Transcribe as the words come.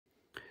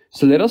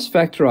So let us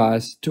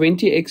factorize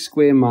 20x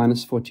squared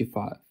minus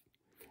 45.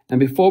 And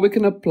before we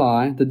can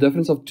apply the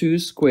difference of two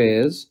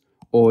squares,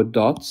 or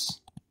dots,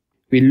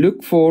 we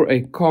look for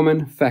a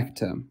common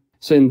factor.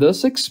 So in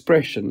this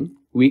expression,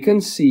 we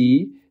can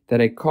see that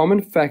a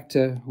common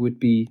factor would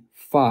be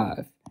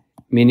 5,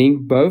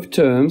 meaning both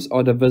terms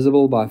are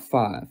divisible by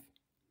 5.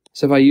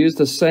 So if I use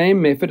the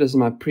same method as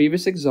my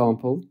previous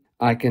example,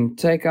 I can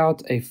take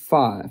out a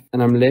 5,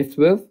 and I'm left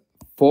with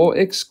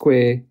 4x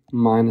squared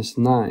minus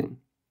 9.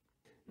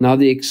 Now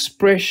the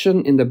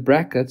expression in the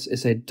brackets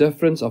is a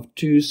difference of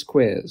two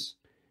squares,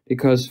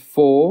 because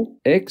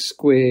 4x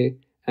squared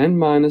and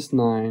minus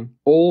 9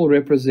 all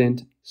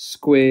represent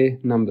square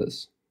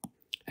numbers.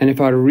 And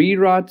if I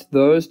rewrite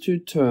those two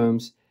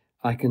terms,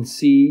 I can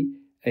see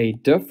a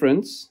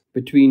difference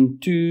between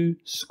two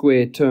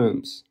square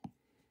terms.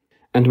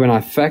 And when I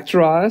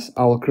factorize,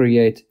 I'll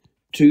create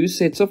two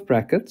sets of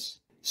brackets.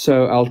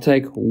 So I'll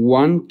take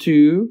 1,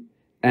 2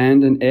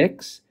 and an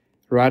x,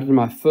 write it in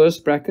my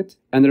first bracket,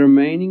 and the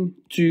remaining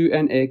 2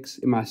 and x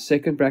in my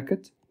second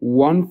bracket,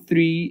 1,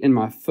 3 in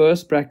my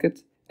first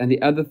bracket, and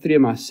the other 3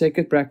 in my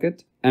second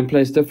bracket, and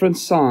place different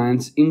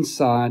signs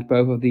inside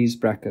both of these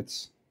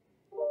brackets.